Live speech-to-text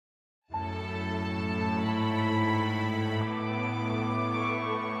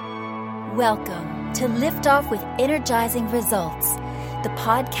Welcome to Lift Off with Energizing Results, the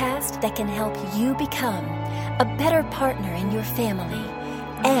podcast that can help you become a better partner in your family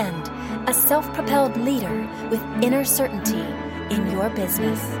and a self-propelled leader with inner certainty in your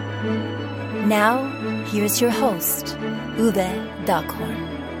business. Now, here's your host, Uwe Daghorn.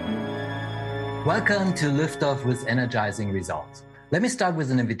 Welcome to Lift Off with Energizing Results. Let me start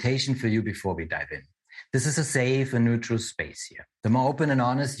with an invitation for you before we dive in. This is a safe and neutral space here. The more open and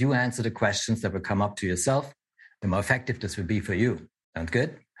honest you answer the questions that will come up to yourself, the more effective this will be for you. Sound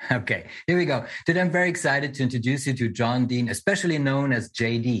good? Okay, here we go. Today I'm very excited to introduce you to John Dean, especially known as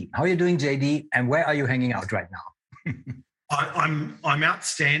JD. How are you doing, JD? And where are you hanging out right now? I'm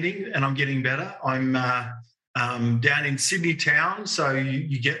outstanding and I'm getting better. I'm down in Sydney town, so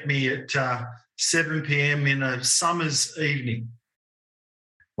you get me at 7 p.m. in a summer's evening.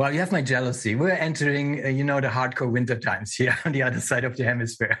 Well, you have my jealousy. We're entering, the hardcore winter times here on the other side of the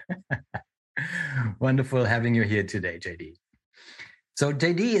hemisphere. Wonderful having you here today, JD. So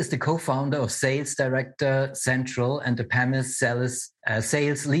JD is the co-founder of Sales Director Central and the PAMIS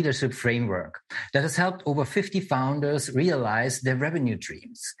Sales Leadership Framework that has helped over 50 founders realize their revenue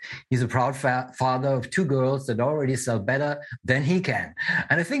dreams. He's a proud father of 2 girls that already sell better than he can.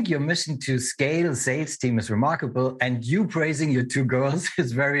 And I think your mission to scale a sales team is remarkable, and you praising your 2 girls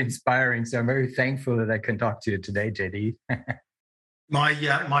is very inspiring. So I'm very thankful that I can talk to you today, JD. My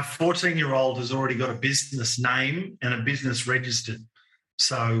 14-year-old has already got a business name and a business registered.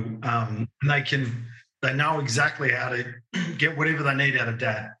 So they know exactly how to get whatever they need out of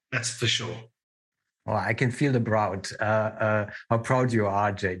dad. That's for sure. Well, I can feel the proud, how proud you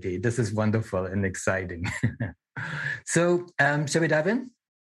are, JD. This is wonderful and exciting. So shall we dive in?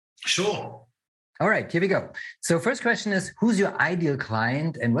 Sure. All right, here we go. So first question is, who's your ideal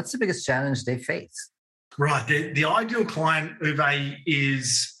client and what's the biggest challenge they face? Right. The ideal client, Uwe,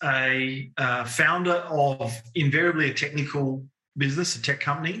 is a founder of invariably a technical business, a tech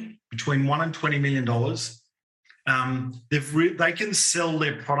company, between $1 and $20 million. They can sell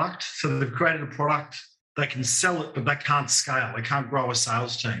their product. So they've created a product, they can sell it, but they can't scale. They can't grow a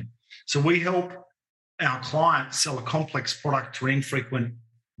sales team. So we help our clients sell a complex product to an infrequent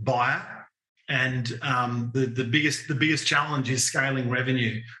buyer. And the biggest challenge is scaling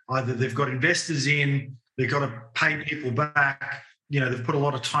revenue. Either they've got investors in, they've got to pay people back. They've put a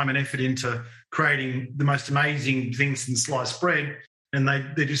lot of time and effort into creating the most amazing things in sliced bread, and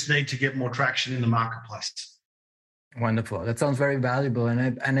they just need to get more traction in the marketplace. Wonderful. That sounds very valuable.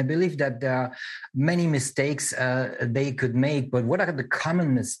 And I believe that there are many mistakes they could make, but what are the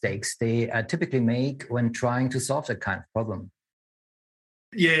common mistakes they typically make when trying to solve that kind of problem?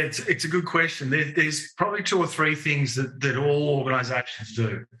 Yeah, it's a good question. There's probably 2 or 3 things that all organizations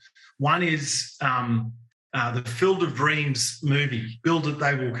do. One is the Field of Dreams movie, Build It,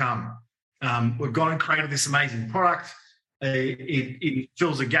 They Will Come. We've gone and created this amazing product. It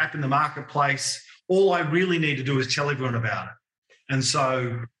fills a gap in the marketplace. All I really need to do is tell everyone about it. And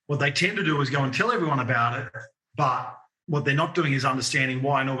so what they tend to do is go and tell everyone about it, but what they're not doing is understanding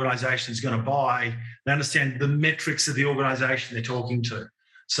why an organisation is going to buy. They understand the metrics of the organisation they're talking to.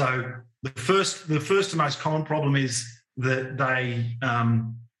 So the first and most common problem is that they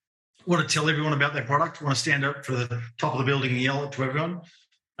want to tell everyone about their product, want to stand up for the top of the building and yell it to everyone.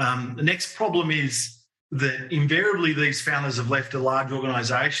 The next problem is that invariably these founders have left a large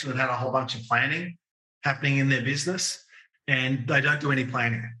organisation that had a whole bunch of planning happening in their business, and they don't do any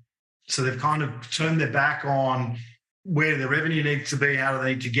planning. So they've kind of turned their back on where the revenue needs to be, how do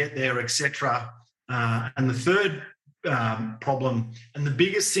they need to get there, etc. And the third problem, and the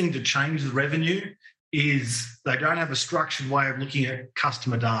biggest thing to change the revenue, is they don't have a structured way of looking at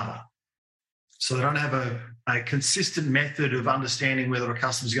customer data. So they don't have a consistent method of understanding whether a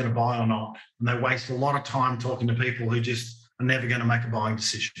customer's going to buy or not. And they waste a lot of time talking to people who just are never going to make a buying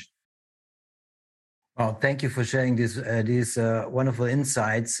decision. Well, thank you for sharing these wonderful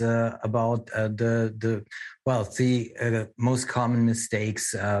insights about the most common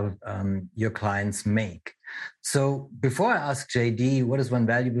mistakes your clients make. So before I ask JD, what is one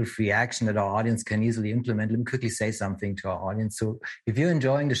valuable free action that our audience can easily implement? Let me quickly say something to our audience. So if you're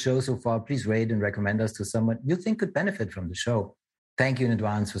enjoying the show so far, please rate and recommend us to someone you think could benefit from the show. Thank you in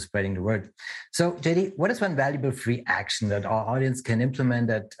advance for spreading the word. So JD, what is one valuable free action that our audience can implement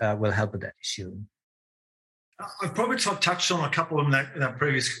that will help with that issue? I've probably touched on a couple of them in that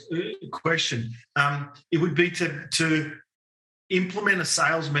previous question. It would be to implement a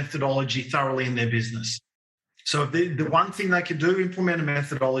sales methodology thoroughly in their business. So the one thing they could do, implement a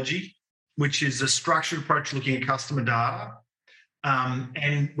methodology, which is a structured approach looking at customer data,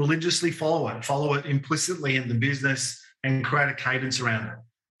 and religiously follow it implicitly in the business and create a cadence around it.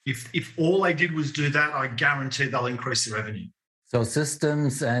 If all they did was do that, I guarantee they'll increase their revenue. So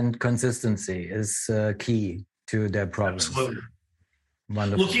systems and consistency is key to their problems. Absolutely.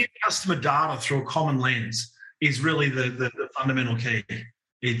 Wonderful. Looking at customer data through a common lens is really the fundamental key.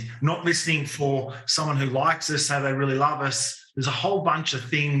 It's not listening for someone who likes us, say they really love us. There's a whole bunch of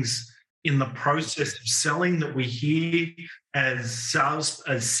things in the process of selling that we hear as sellers,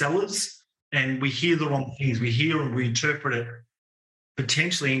 and we hear the wrong things. We hear and we interpret it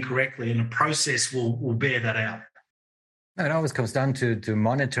potentially incorrectly, and the process will bear that out. It always comes down to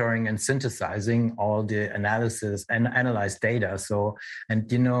monitoring and synthesizing all the analysis and analyzed data. So,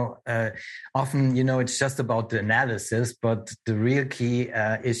 and often it's just about the analysis, but the real key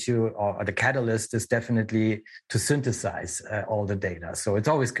issue or the catalyst is definitely to synthesize all the data. So it's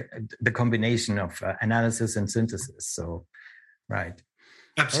always the combination of analysis and synthesis. So, right.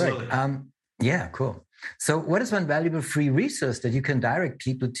 Absolutely. Right. Yeah, cool. So what is one valuable free resource that you can direct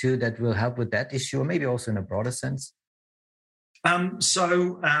people to that will help with that issue, or maybe also in a broader sense? On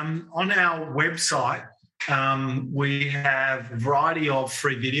our website, we have a variety of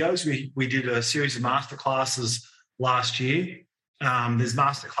free videos. We did a series of masterclasses last year. There's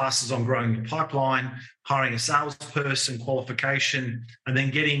masterclasses on growing your pipeline, hiring a salesperson, qualification, and then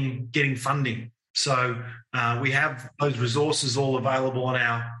getting funding. So we have those resources all available on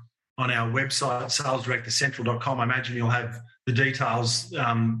our website, salesdirectorcentral.com. I imagine you'll have the details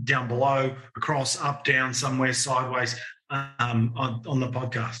down below, across, up, down, somewhere, sideways, on the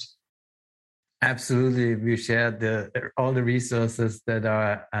podcast. Absolutely. We shared all the resources that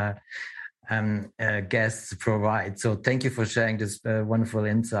our guests provide. So thank you for sharing this wonderful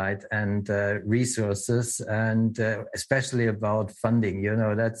insight and resources, and especially about funding.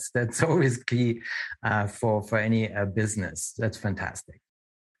 That's always key for any business. That's fantastic.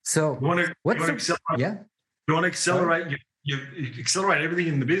 So you want to accelerate you accelerate everything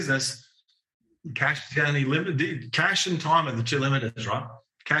in the business. Cash is only limited. Cash and time are the two limiters, right?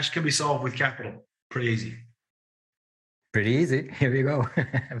 Cash can be solved with capital. Pretty easy. Pretty easy. Here we go.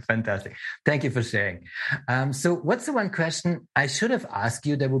 Fantastic. Thank you for sharing. So what's the one question I should have asked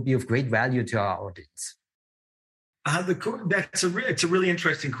you that would be of great value to our audience? It's a really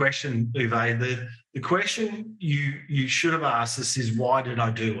interesting question, Uwe. The question you should have asked us is, why did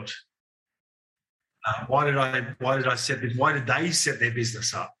I do it? Why did they set their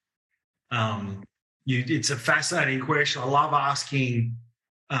business up? It's a fascinating question. I love asking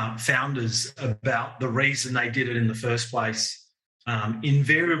founders about the reason they did it in the first place.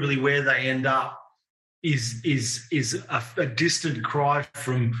 Invariably, where they end up is a distant cry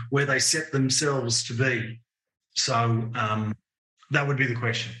from where they set themselves to be. So that would be the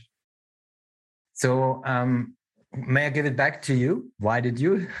question. So may I give it back to you? Why did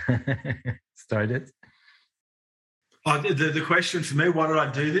you start it? The question for me, why did I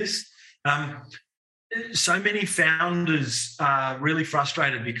do this? So many founders are really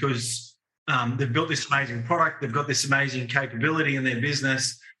frustrated because they've built this amazing product, they've got this amazing capability in their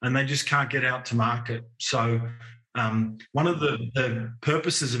business, and they just can't get out to market. So one of the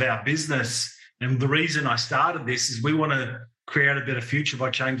purposes of our business, and the reason I started this, is we want to create a better future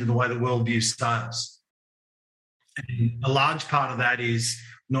by changing the way the world views sales. And a large part of that is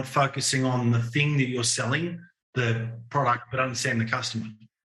not focusing on the thing that you're selling, the product, but understand the customer.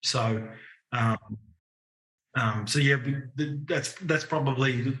 So, that's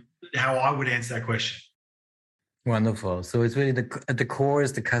probably how I would answer that question. Wonderful. So it's really at the core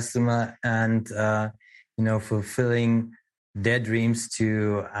is the customer, and fulfilling their dreams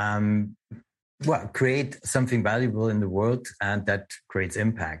to create something valuable in the world, and that creates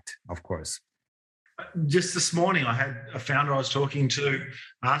impact, of course. Just this morning, I had a founder I was talking to,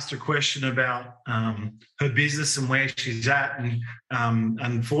 asked a question about her business and where she's at, and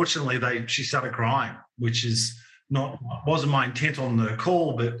unfortunately, she started crying, which wasn't my intent on the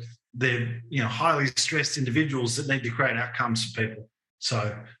call, but they're highly stressed individuals that need to create outcomes for people.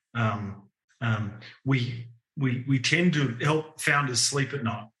 So we tend to help founders sleep at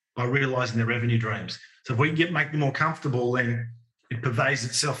night by realising their revenue dreams. So if we can make them more comfortable, then it pervades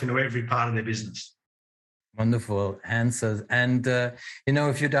itself into every part of their business. Wonderful answers. And,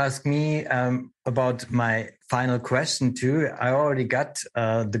 if you'd ask me about my final question too, I already got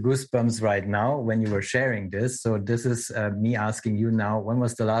the goosebumps right now when you were sharing this. So this is me asking you now, when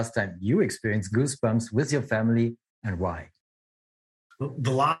was the last time you experienced goosebumps with your family, and why?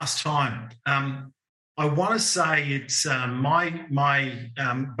 The last time, I want to say it's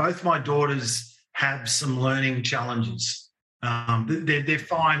both my daughters have some learning challenges. They're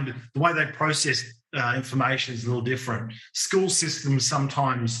fine, but the way they process information is a little different. School systems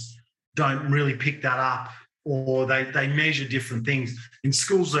sometimes don't really pick that up or they measure different things. In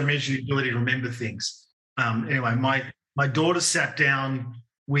schools, they measure the ability to remember things. Anyway, my daughter sat down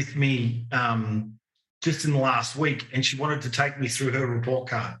with me just in the last week, and she wanted to take me through her report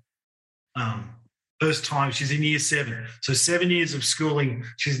card. First time, she's in year 7. So 7 years of schooling,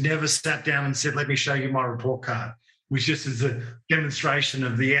 she's never sat down and said, let me show you my report card, which just is a demonstration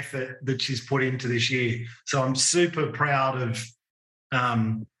of the effort that she's put into this year. So I'm super proud of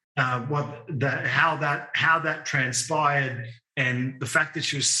how that transpired, and the fact that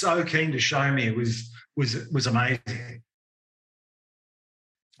she was so keen to show me was amazing.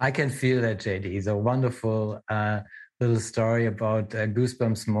 I can feel that, JD. It's a wonderful little story about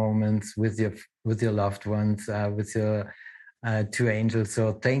goosebumps moments with your loved ones, with your 2 angels.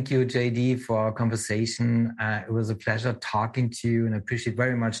 So thank you, JD, for our conversation. It was a pleasure talking to you, and I appreciate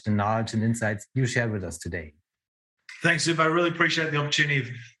very much the knowledge and insights you shared with us today. Thanks, Ziv. I really appreciate the opportunity of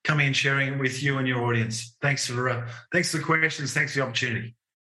coming and sharing it with you and your audience. Thanks for the questions. Thanks for the opportunity.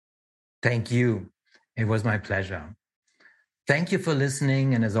 Thank you. It was my pleasure. Thank you for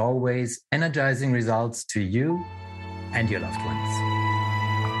listening, and as always, energizing results to you and your loved ones.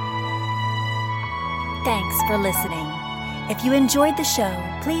 Thanks for listening. If you enjoyed the show,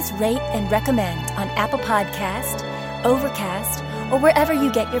 please rate and recommend on Apple Podcast, Overcast, or wherever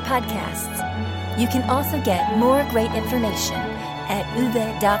you get your podcasts. You can also get more great information at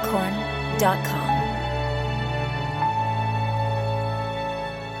uwedockhorn.com.